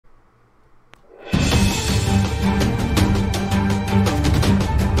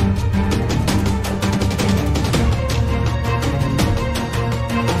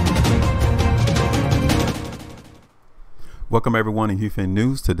Welcome everyone in HueFin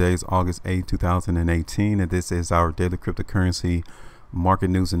News. Today is August 8, 2018, and this is our daily cryptocurrency market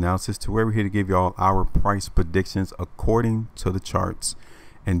news analysis, to where we're here to give you all our price predictions according to the charts.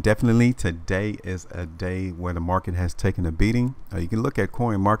 And definitely today is a day where the market has taken a beating. You can look at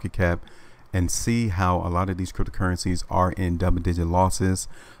coin market cap and see how a lot of these cryptocurrencies are in double-digit losses.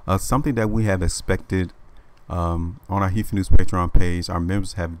 Something that we have expected on our HueFin News Patreon page. Our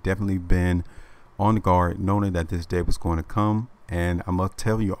members have definitely been on guard, knowing that this day was going to come. And I must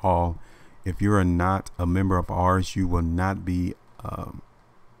tell you all, if you are not a member of ours, you will not be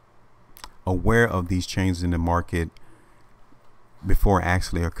aware of these changes in the market before it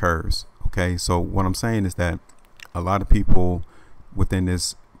actually occurs. Okay, so what I'm saying is that a lot of people within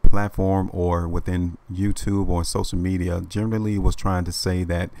this platform or within YouTube or social media generally was trying to say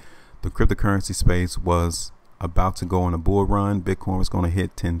that the cryptocurrency space was about to go on a bull run. Bitcoin was going to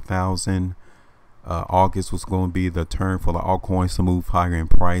hit 10,000. August was going to be the turn for the altcoins to move higher in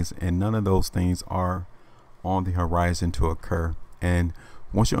price, and none of those things are on the horizon to occur. And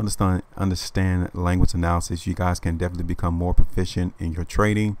once you understand language analysis, you guys can definitely become more proficient in your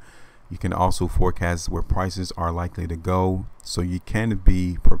trading. You can also forecast where prices are likely to go, so you can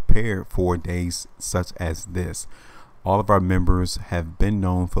be prepared for days such as this. All of our members have been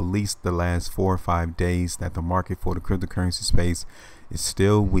known for at least the last 4 or 5 days that the market for the cryptocurrency space is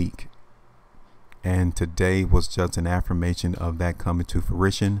still weak. And today was just an affirmation of that coming to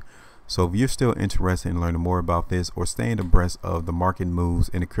fruition. So if you're still interested in learning more about this or staying abreast of the market moves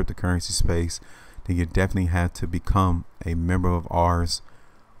in the cryptocurrency space, then you definitely have to become a member of ours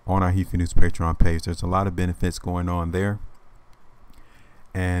on our HueFin News Patreon page. There's a lot of benefits going on there.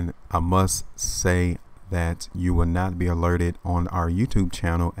 And I must say that you will not be alerted on our YouTube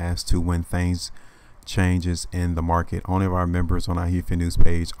channel as to when things changes in the market. Only of our members on our HueFin News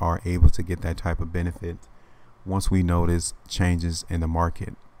page are able to get that type of benefit once we notice changes in the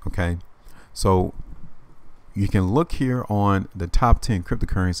market. Okay, so you can look here on the top 10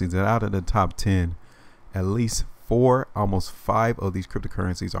 cryptocurrencies, that out of the top 10, at least 4, almost 5 of these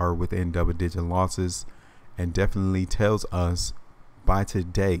cryptocurrencies are within double-digit losses, and definitely tells us by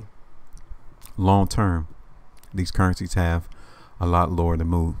today, long term, these currencies have a lot lower to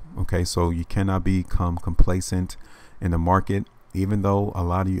move. Okay, so you cannot become complacent in the market. Even though a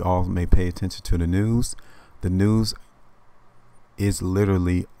lot of you all may pay attention to the news is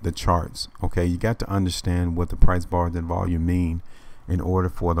literally the charts. Okay, you got to understand what the price bars and volume mean in order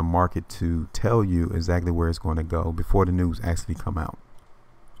for the market to tell you exactly where it's going to go before the news actually come out.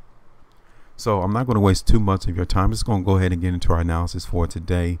 So I'm not going to waste too much of your time. I'm just going to go ahead and get into our analysis for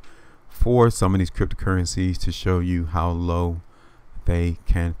today for some of these cryptocurrencies to show you how low they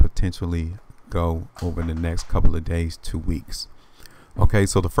can potentially go over the next couple of days, 2 weeks. Okay,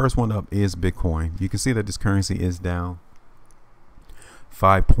 so the first one up is Bitcoin. You can see that this currency is down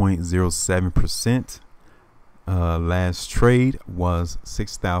 5.07%. Last trade was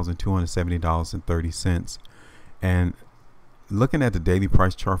 $6,270.30. And looking at the daily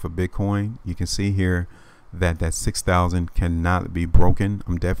price chart for Bitcoin, you can see here that 6,000 cannot be broken.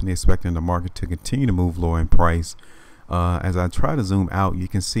 I'm definitely expecting the market to continue to move lower in price. As I try to zoom out, you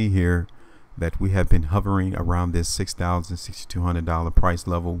can see here that we have been hovering around this $6,000, $6,200 price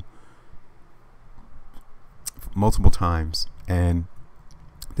level multiple times, and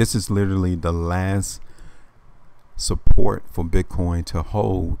this is literally the last support for Bitcoin to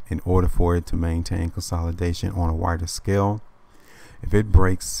hold in order for it to maintain consolidation on a wider scale. If it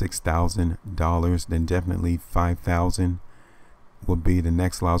breaks $6,000, then definitely 5,000 will be the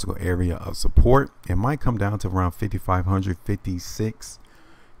next logical area of support. It might come down to around 5,500, 56.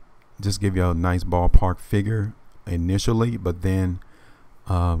 Just give you a nice ballpark figure initially, but then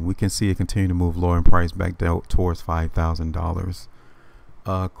we can see it continue to move lower in price back down towards $5,000.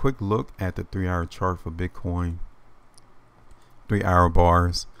 Quick look at the 3-hour chart for Bitcoin. 3-hour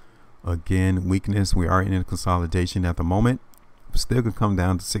bars. Again, weakness. We are in a consolidation at the moment. Still could come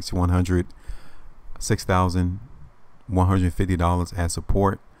down to 6,100, 6,150 as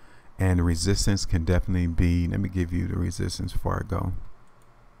support, and the resistance can definitely be, let me give you the resistance before I go.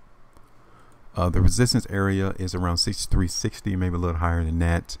 The resistance area is around 6,360, maybe a little higher than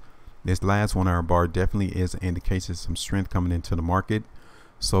that. This last 1-hour bar definitely is an indication of some strength coming into the market.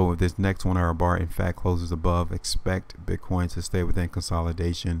 So if this next 1-hour bar in fact closes above, expect Bitcoin to stay within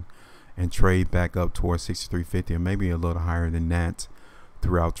consolidation and trade back up towards 6,350, or maybe a little higher than that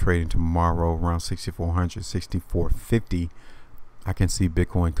throughout trading tomorrow around 6,400, 6,450. I can see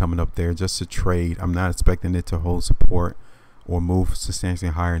Bitcoin coming up there just to trade. I'm not expecting it to hold support or move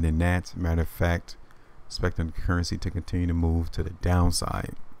substantially higher than that. Matter of fact, expecting the currency to continue to move to the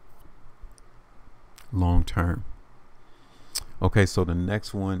downside long term. Okay, so the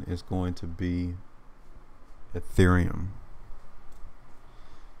next one is going to be Ethereum.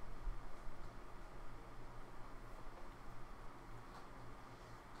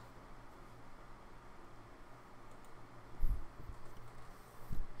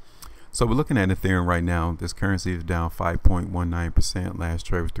 So we're looking at Ethereum right now. This currency is down 5.19%. Last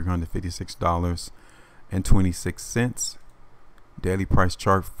trade was $356.26. Daily price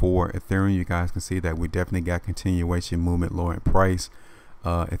chart for Ethereum, you guys can see that we definitely got continuation movement lower in price.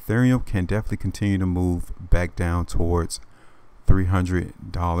 Ethereum can definitely continue to move back down towards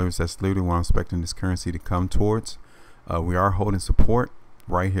 $300. That's literally what I'm expecting this currency to come towards. We are holding support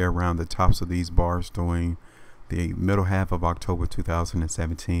right here around the tops of these bars during the middle half of October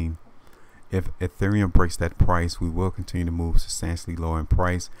 2017. If Ethereum breaks that price, we will continue to move substantially lower in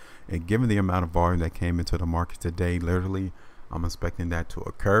price. And given the amount of volume that came into the market today, literally, I'm expecting that to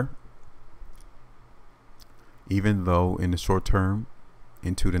occur. Even though in the short term,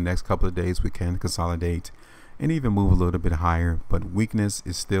 into the next couple of days, we can consolidate and even move a little bit higher. But weakness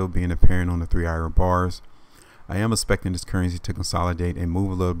is still being apparent on the 3-hour bars. I am expecting this currency to consolidate and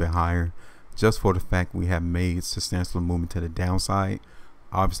move a little bit higher, just for the fact we have made substantial movement to the downside.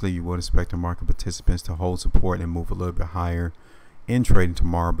 Obviously, you would expect the market participants to hold support and move a little bit higher in trading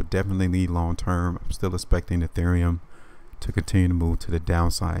tomorrow, but definitely long term, I'm still expecting Ethereum to continue to move to the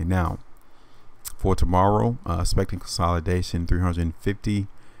downside. Now, for tomorrow, expecting consolidation 350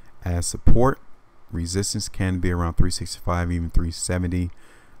 as support. Resistance can be around 365, even 370.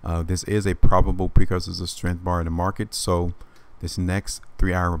 This is a probable precursor of strength bar in the market. So this next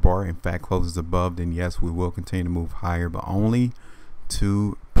 3-hour bar, in fact, closes above, then yes, we will continue to move higher, but only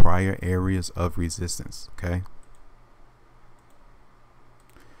to prior areas of resistance. Okay.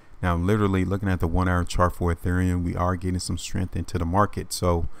 Now, literally looking at the 1-hour chart for Ethereum, we are getting some strength into the market.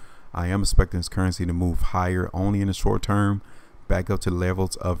 So I am expecting this currency to move higher only in the short term, back up to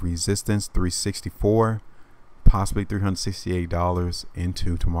levels of resistance 364, possibly $368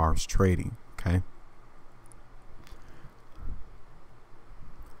 into tomorrow's trading. Okay.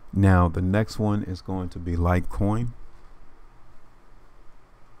 Now, the next one is going to be Litecoin.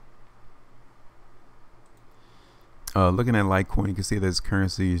 Looking at Litecoin, you can see that this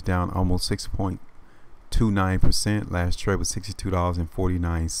currency is down almost 6.29%. Last trade was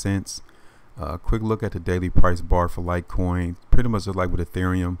 $62.49. Quick look at the daily price bar for Litecoin. Pretty much just like with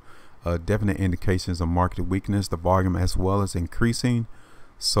Ethereum, definite indications of market weakness. The volume as well as increasing.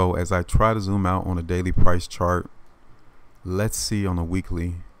 So as I try to zoom out on a daily price chart, let's see on a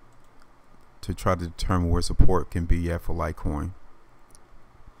weekly to try to determine where support can be at for Litecoin.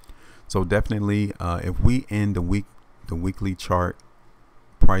 So definitely, if we end the weekly chart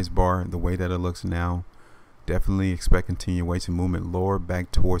price bar the way that it looks now, definitely expect continuation movement lower back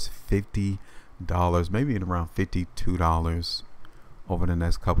towards $50, maybe at around $52 over the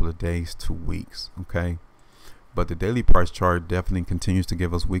next couple of days to weeks. Okay, but the daily price chart definitely continues to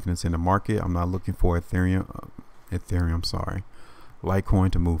give us weakness in the market. I'm not looking for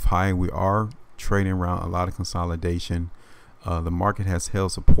Litecoin to move high. We are trading around a lot of consolidation. The market has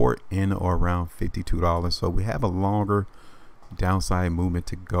held support in or around $52, so we have a longer downside movement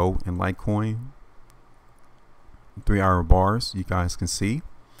to go in Litecoin. 3-hour bars, you guys can see.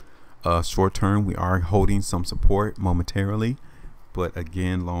 Short term, we are holding some support momentarily, but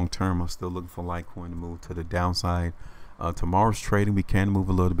again, long term, I'm still looking for Litecoin to move to the downside. Tomorrow's trading, we can move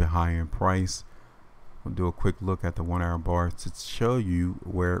a little bit higher in price. We'll do a quick look at the 1-hour bar to show you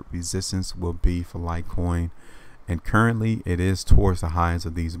where resistance will be for Litecoin. And currently it is towards the highs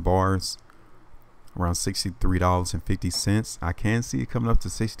of these bars, around $63.50. I can see it coming up to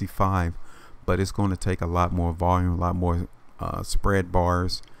 65, but it's going to take a lot more volume, a lot more spread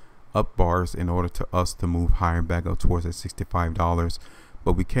bars, up bars in order to us to move higher back up towards that $65.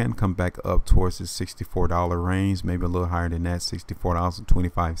 But we can come back up towards the $64 range, maybe a little higher than that,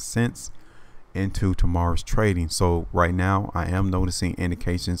 $64.25 into tomorrow's trading. So right now I am noticing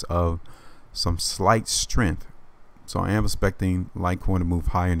indications of some slight strength. So I am expecting Litecoin to move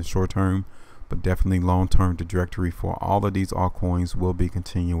higher in the short term, but definitely long term trajectory for all of these altcoins will be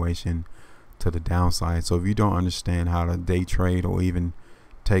continuation to the downside. So if you don't understand how to day trade or even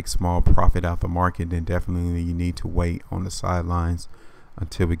take small profit out the market, then definitely you need to wait on the sidelines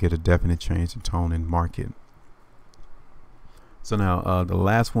until we get a definite change in tone in market. So now the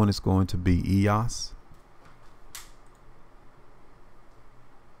last one is going to be EOS.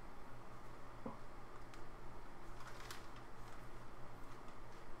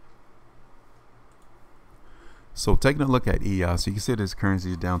 So taking a look at EOS, you can see this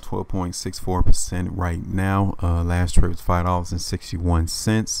currency is down 12.64% right now. Last trade was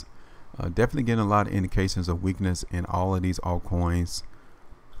 $5.61. Definitely getting a lot of indications of weakness in all of these altcoins.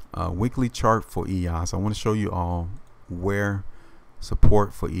 Weekly chart for EOS. I want to show you all where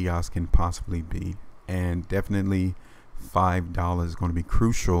support for EOS can possibly be, and definitely $5 is going to be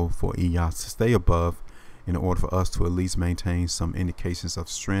crucial for EOS to stay above in order for us to at least maintain some indications of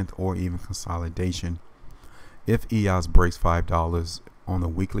strength or even consolidation. If EOS breaks $5 on the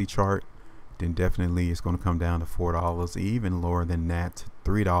weekly chart, then definitely it's going to come down to $4, even lower than that,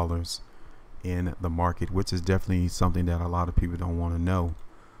 $3 in the market, which is definitely something that a lot of people don't want to know.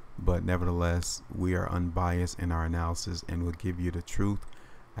 But nevertheless, we are unbiased in our analysis and will give you the truth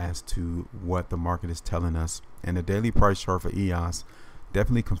as to what the market is telling us. And the daily price chart for EOS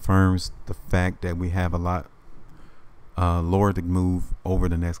definitely confirms the fact that we have a lot lower to move over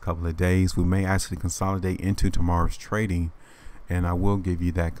the next couple of days. We may actually consolidate into tomorrow's trading, and I will give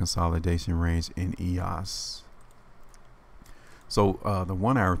you that consolidation range in EOS. So the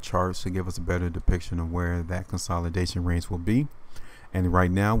 1 hour chart should give us a better depiction of where that consolidation range will be. And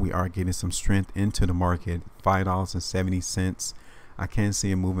right now we are getting some strength into the market. $5.70. I can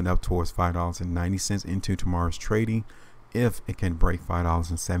see it moving up towards $5.90 into tomorrow's trading if it can break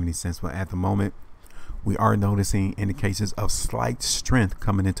 $5.70. But at the moment, we are noticing indications of slight strength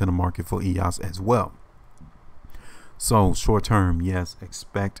coming into the market for EOS as well. So short term, yes,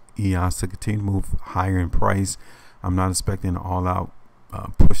 expect EOS to continue to move higher in price. I'm not expecting an all-out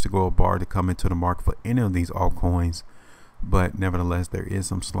push to go bar to come into the market for any of these altcoins. But nevertheless, there is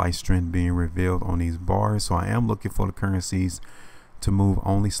some slight strength being revealed on these bars. So I am looking for the currencies to move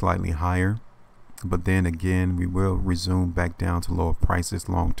only slightly higher. But then again, we will resume back down to lower prices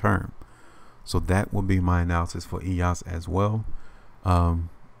long term. So that will be my analysis for EOS as well.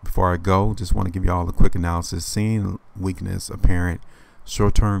 Before I go, just want to give you all a quick analysis. Seeing weakness apparent.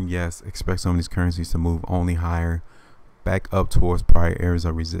 Short term, yes, expect some of these currencies to move only higher, back up towards prior areas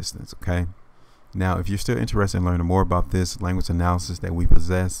of resistance. Okay. Now, if you're still interested in learning more about this language analysis that we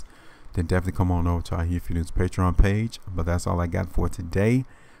possess, then definitely come on over to our HueFin News Patreon page. But that's all I got for today.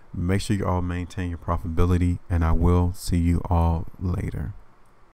 Make sure you all maintain your profitability, and I will see you all later.